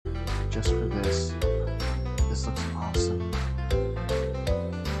just for this. This looks awesome.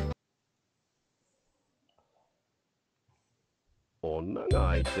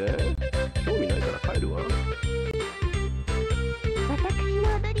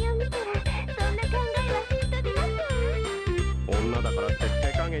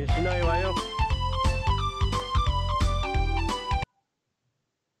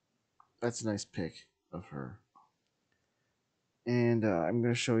 That's a nice pic of her. And I'm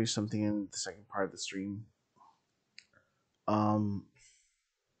going to show you something in the second part of the stream. With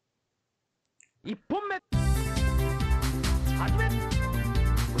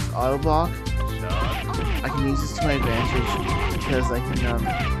Autoblock, I can use this to my advantage because I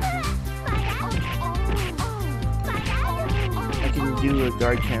can do a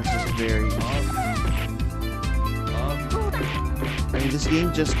guard cancel very easily. I mean, this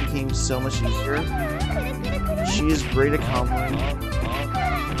game just became so much easier. She is great at comboing.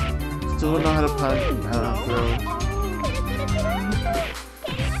 Still don't know how to punch, how to throw.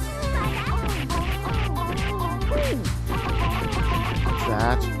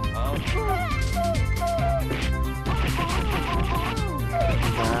 That.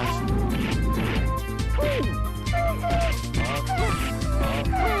 That.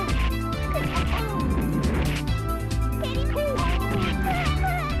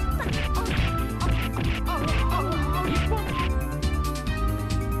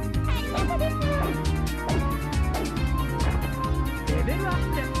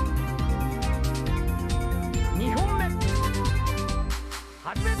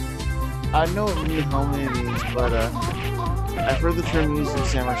 I know what Nihome means, but I've heard the term used in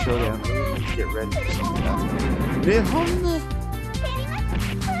Samurai Showdown. Maybe we need to get ready for something like that. Nihome!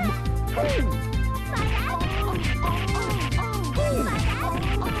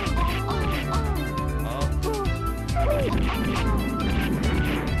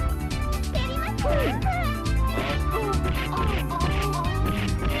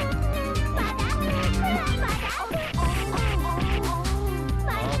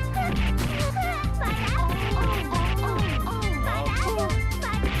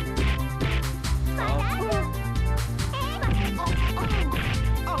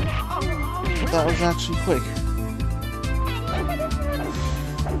 That was actually quick.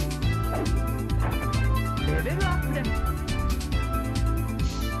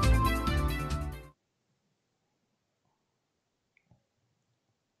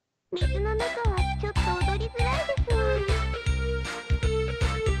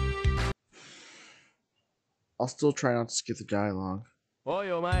 I'll still try not to skip the dialogue.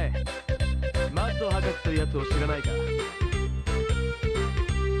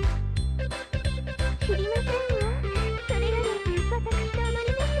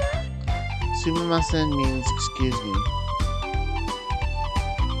 Sumimasen means excuse me.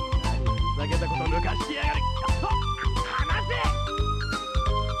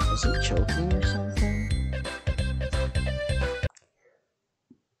 Is he choking or something?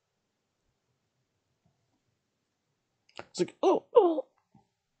 It's like, oh.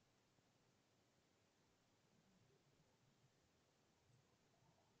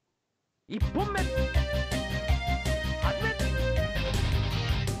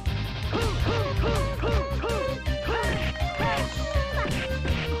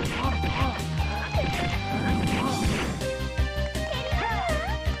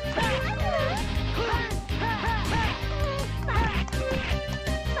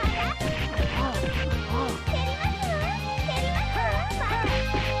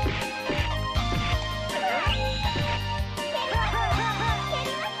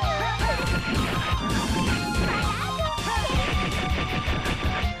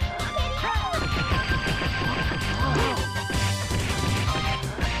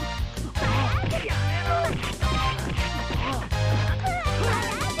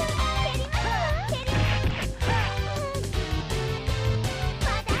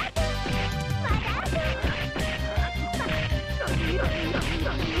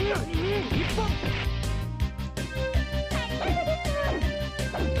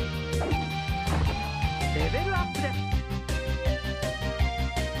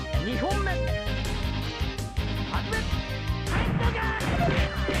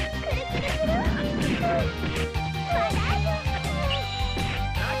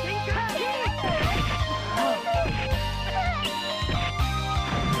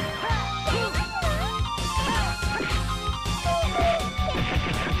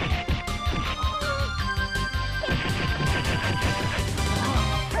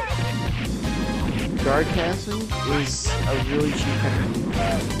 Guard casting is a really cheap technique.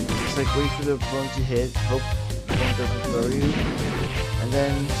 It's like wait for the opponent to hit, hope the opponent doesn't throw you, and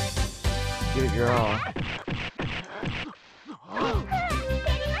then Give it your all.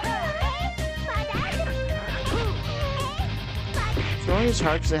 Throwing is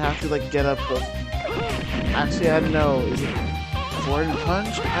hard because I have to like get up both. Actually, I don't know. Is it forward and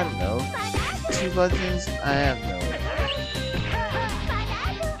punch? I don't know. 2 buttons? I have no idea.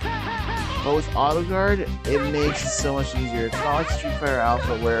 But with auto guard, it makes it so much easier. It's not like Street Fighter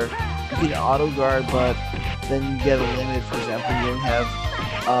Alpha where you can auto guard, but then you get a limit. For example, you don't have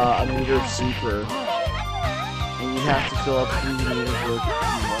a meter of super, and you have to fill up 3 meters with 1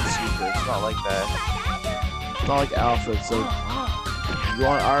 super. It's not like that. It's not like Alpha. It's like you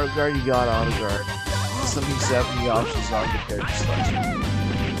want auto guard, you got auto guard. Something 70 options on the character selection.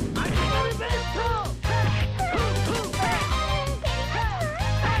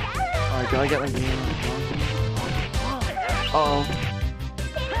 Alright, gotta get my game. Uh-oh.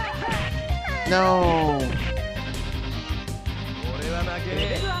 No!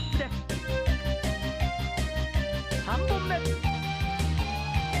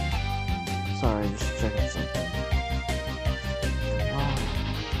 Sorry, just checking something.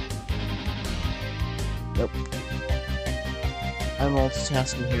 Nope. I'm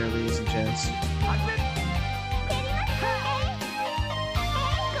multitasking here, ladies and gents.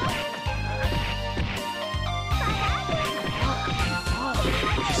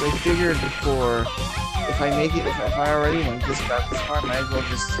 Because I figured before, if I make it, if I already went this back this far, I might as well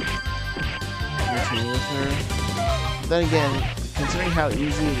just continue with her. But then again, considering how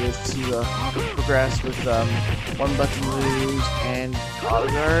easy it is to progress with 1 button moves and auto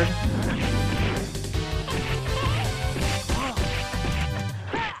guard,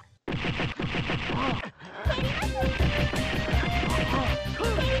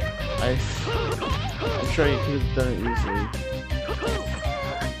 I'm sure you could have done it easily.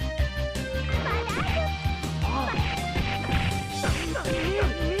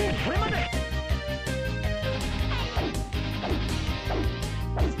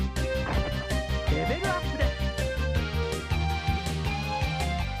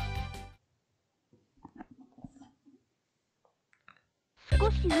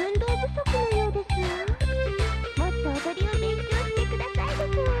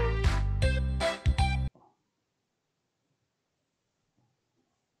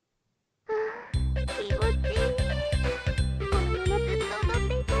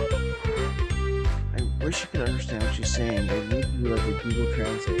 I wish you could understand what she's saying. I need to do like a Google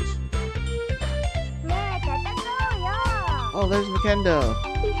Translate. Oh, there's Makendo!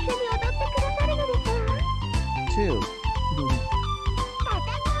 2.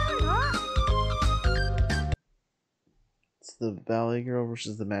 It's the ballet girl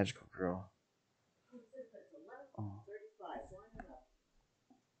versus the magical girl. Oh.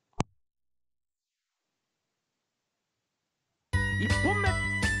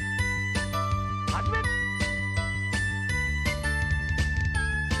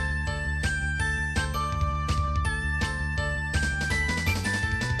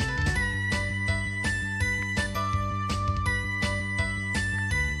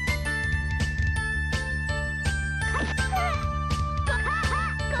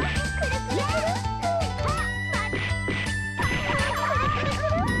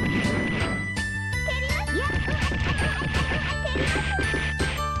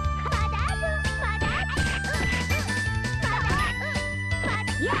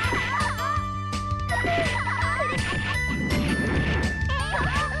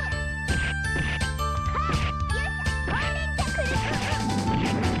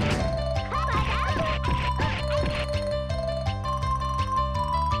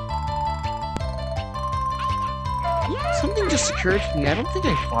 Something just occurred to me. I don't think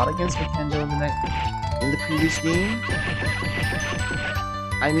I fought against Makendo in the previous game.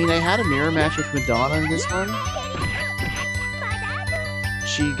 I mean, I had a mirror match with Madonna in this one.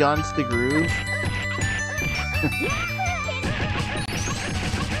 She got into the groove.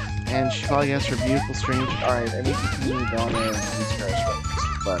 And she fought against her beautiful strange... Alright, I need to continue Madonna and these guys,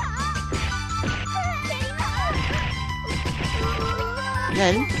 but... Yeah,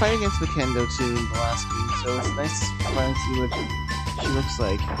 I didn't fight against Makendo too in the last game, so it's nice to finally see what she looks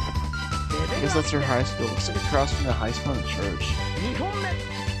like. I guess that's her high school. Looks like a cross from the high school and church.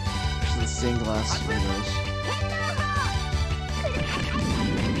 She's the stained glass windows.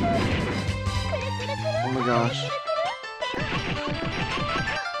 Oh my gosh.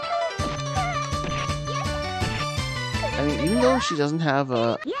 I mean, even though she doesn't have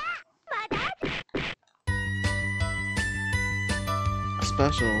a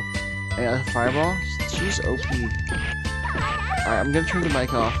special, a fireball, she's OP. Alright, I'm gonna turn the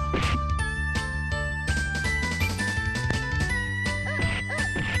mic off.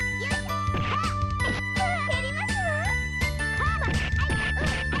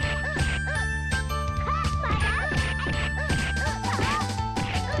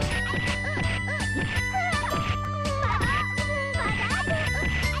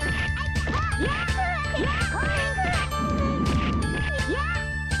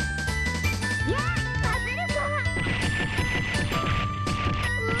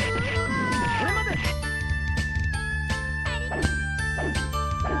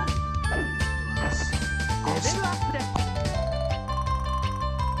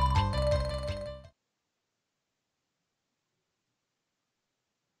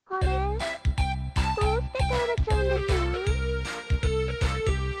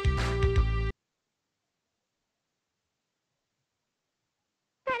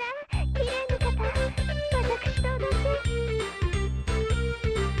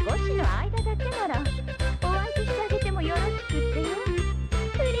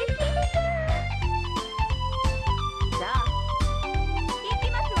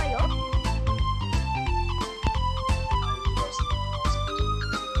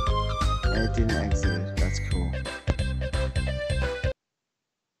 It didn't exit it. That's cool.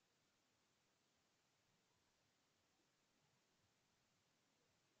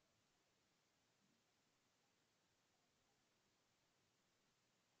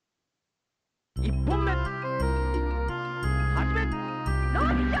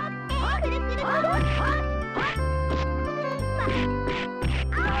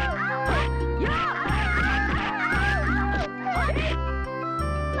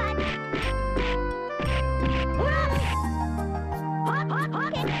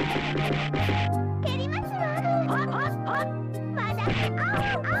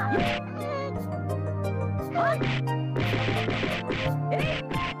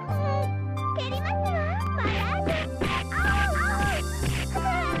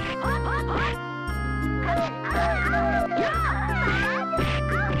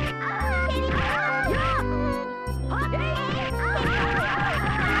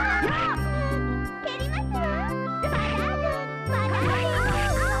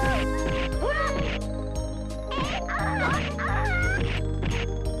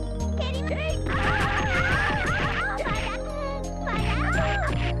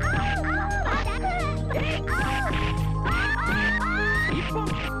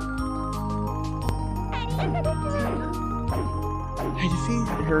 I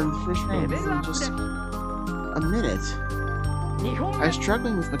defeated her in the first round within just a minute. I was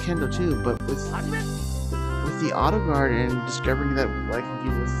struggling with Makendo too, but with the auto guard and discovering that what I can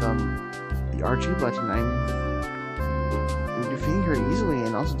do with the R2 button, I'm defeating her easily,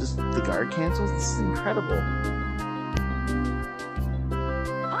 and also just the guard cancels. This is incredible.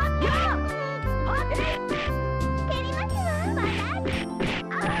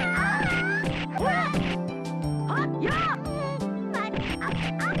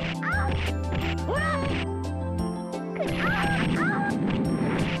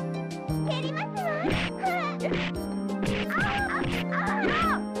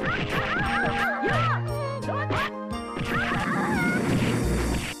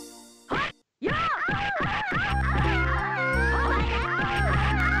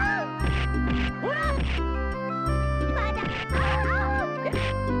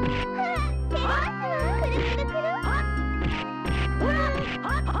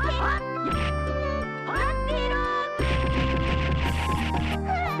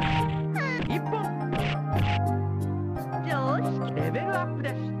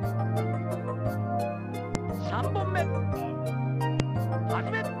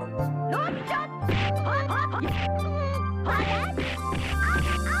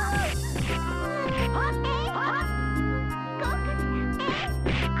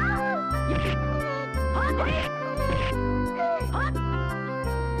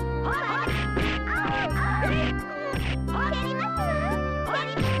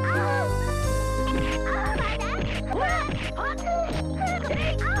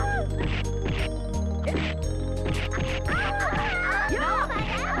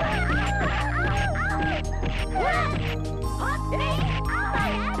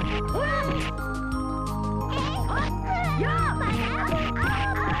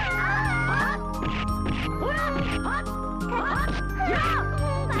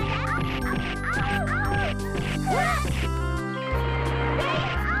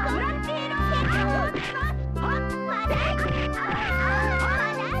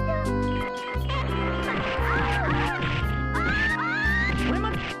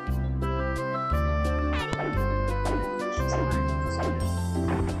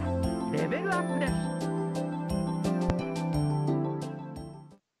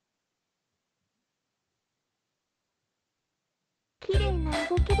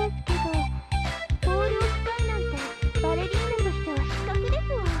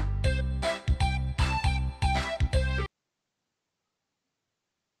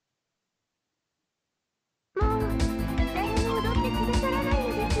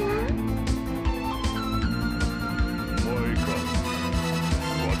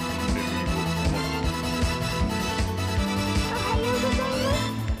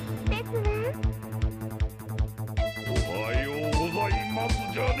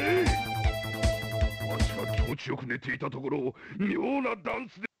 ちよく寝ていたところ、妙なダン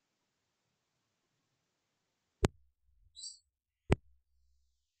スで。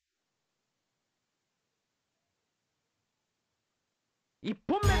1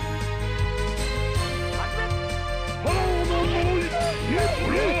本目炎の呪い、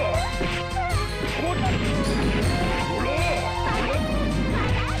ほら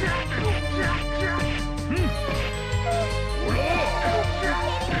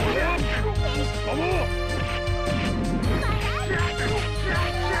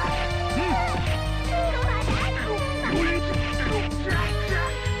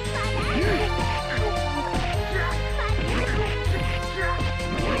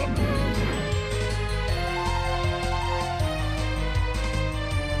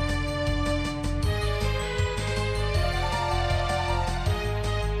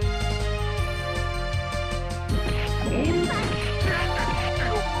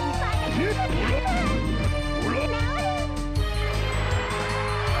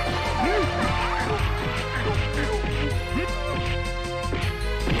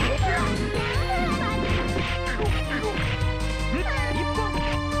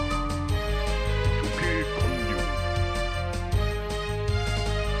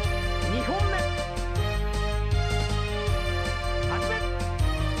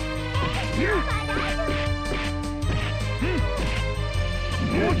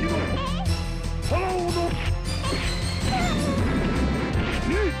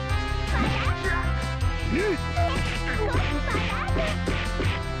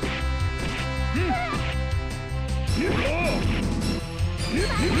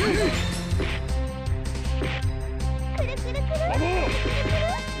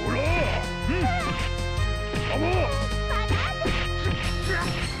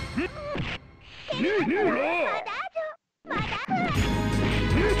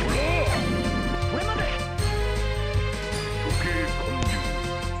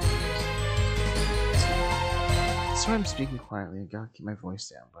Sorry I'm speaking quietly, I gotta keep my voice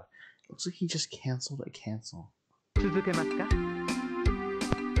down, but it looks like he just canceled a cancel. 続けますか。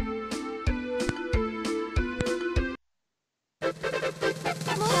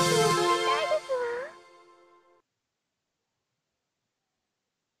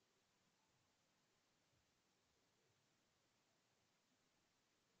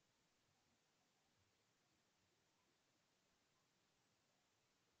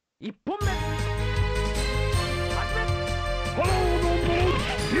1本目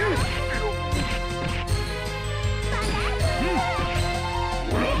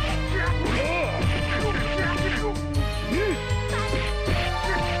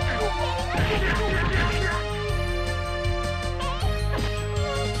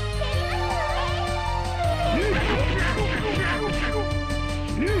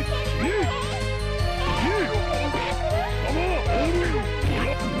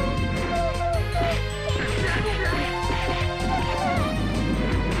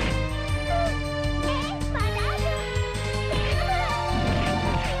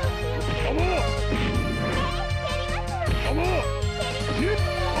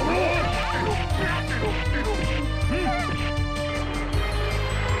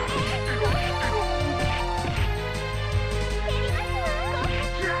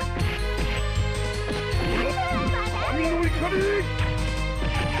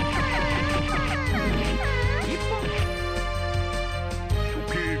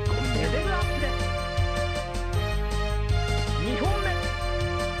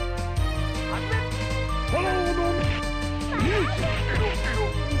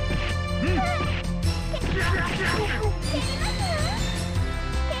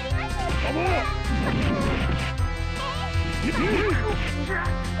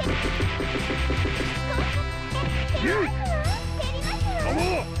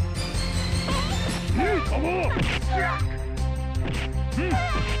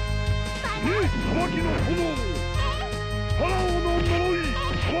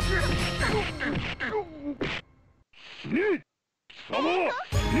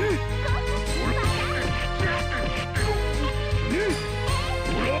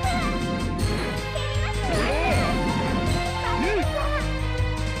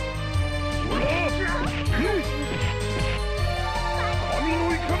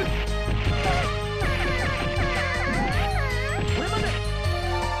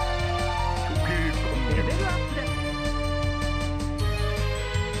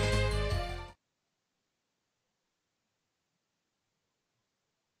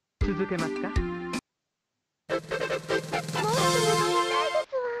続けますか。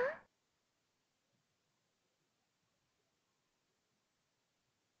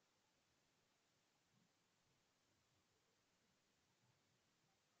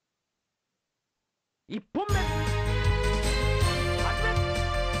1本目始め。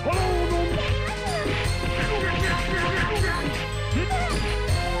炎の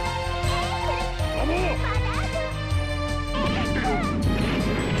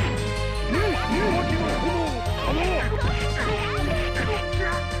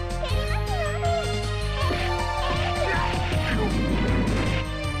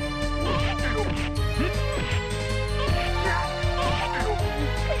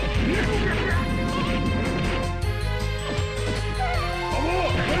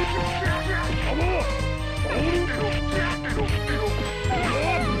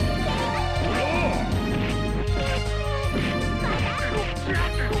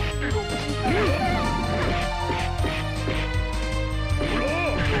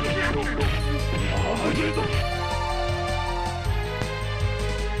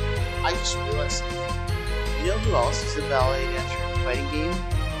I just realized something. You know who else is a ballet dancer in the fighting game?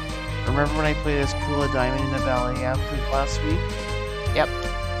 Remember when I played as Kula Diamond in the ballet outfit last week? Yep.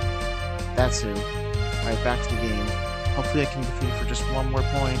 That's who. Alright, back to the game. Hopefully I can defeat it for just one more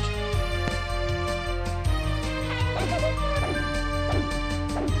point.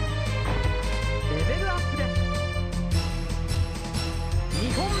 レベルアップです。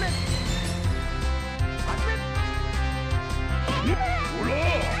2本目始め。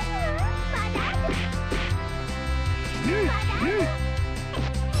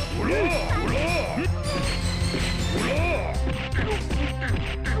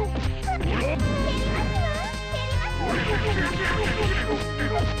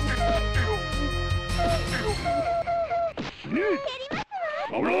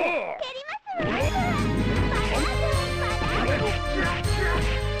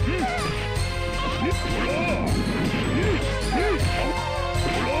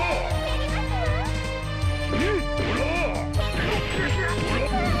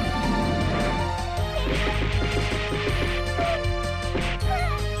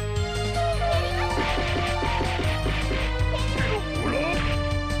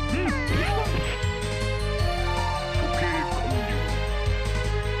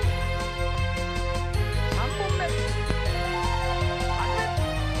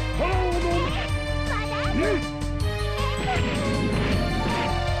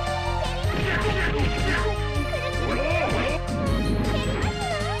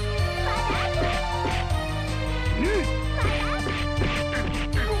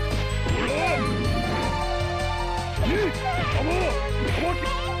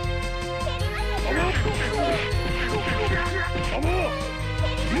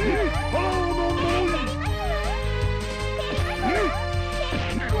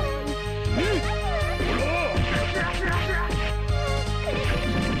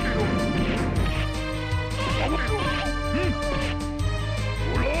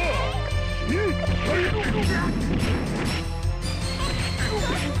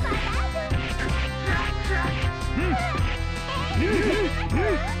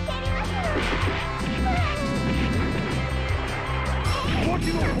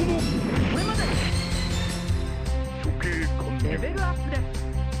レベルアップです。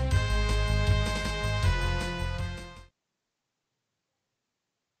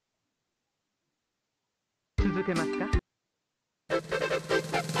続けますか。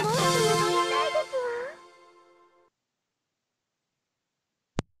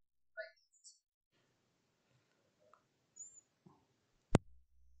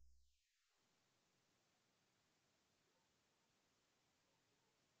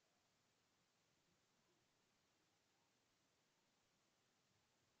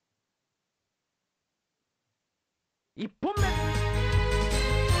1本目始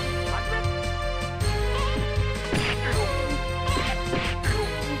め。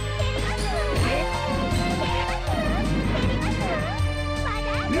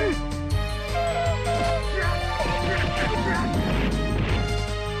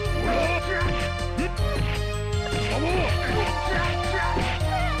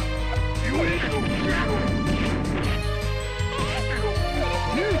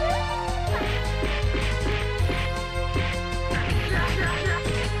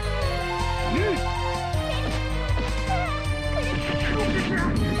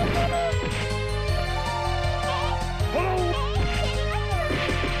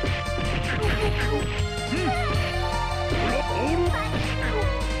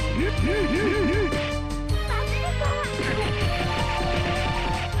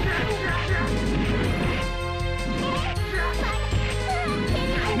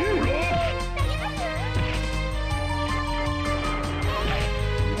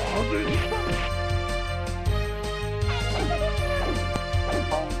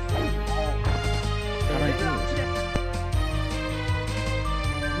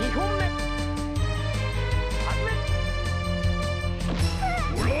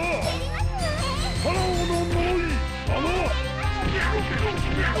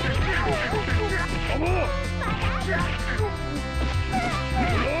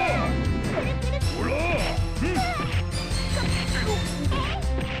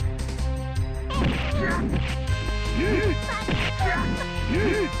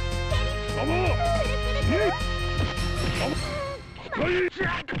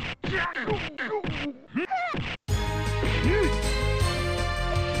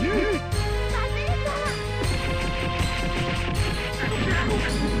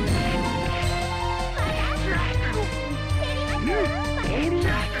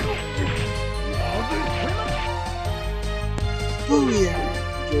Oh yeah,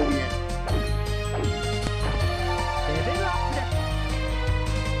 Julian. レベルアップです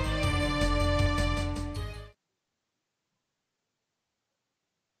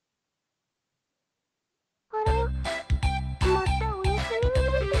あら、またお休みに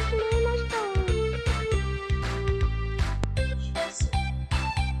なってしまいました。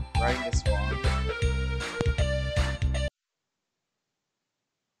Writing this long.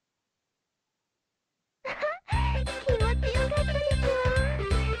 気持ちよかったですわ。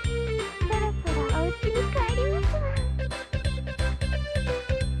そろそろお家に帰りますわ。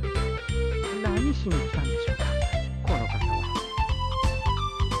何しに来たんでしょうかこの方は。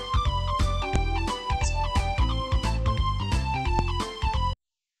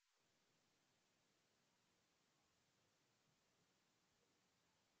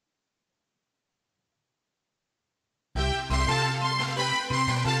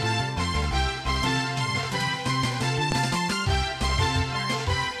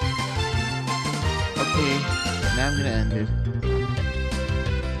 Okay, now I'm gonna end it.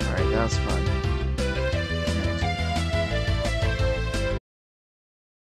 Alright, that was fun.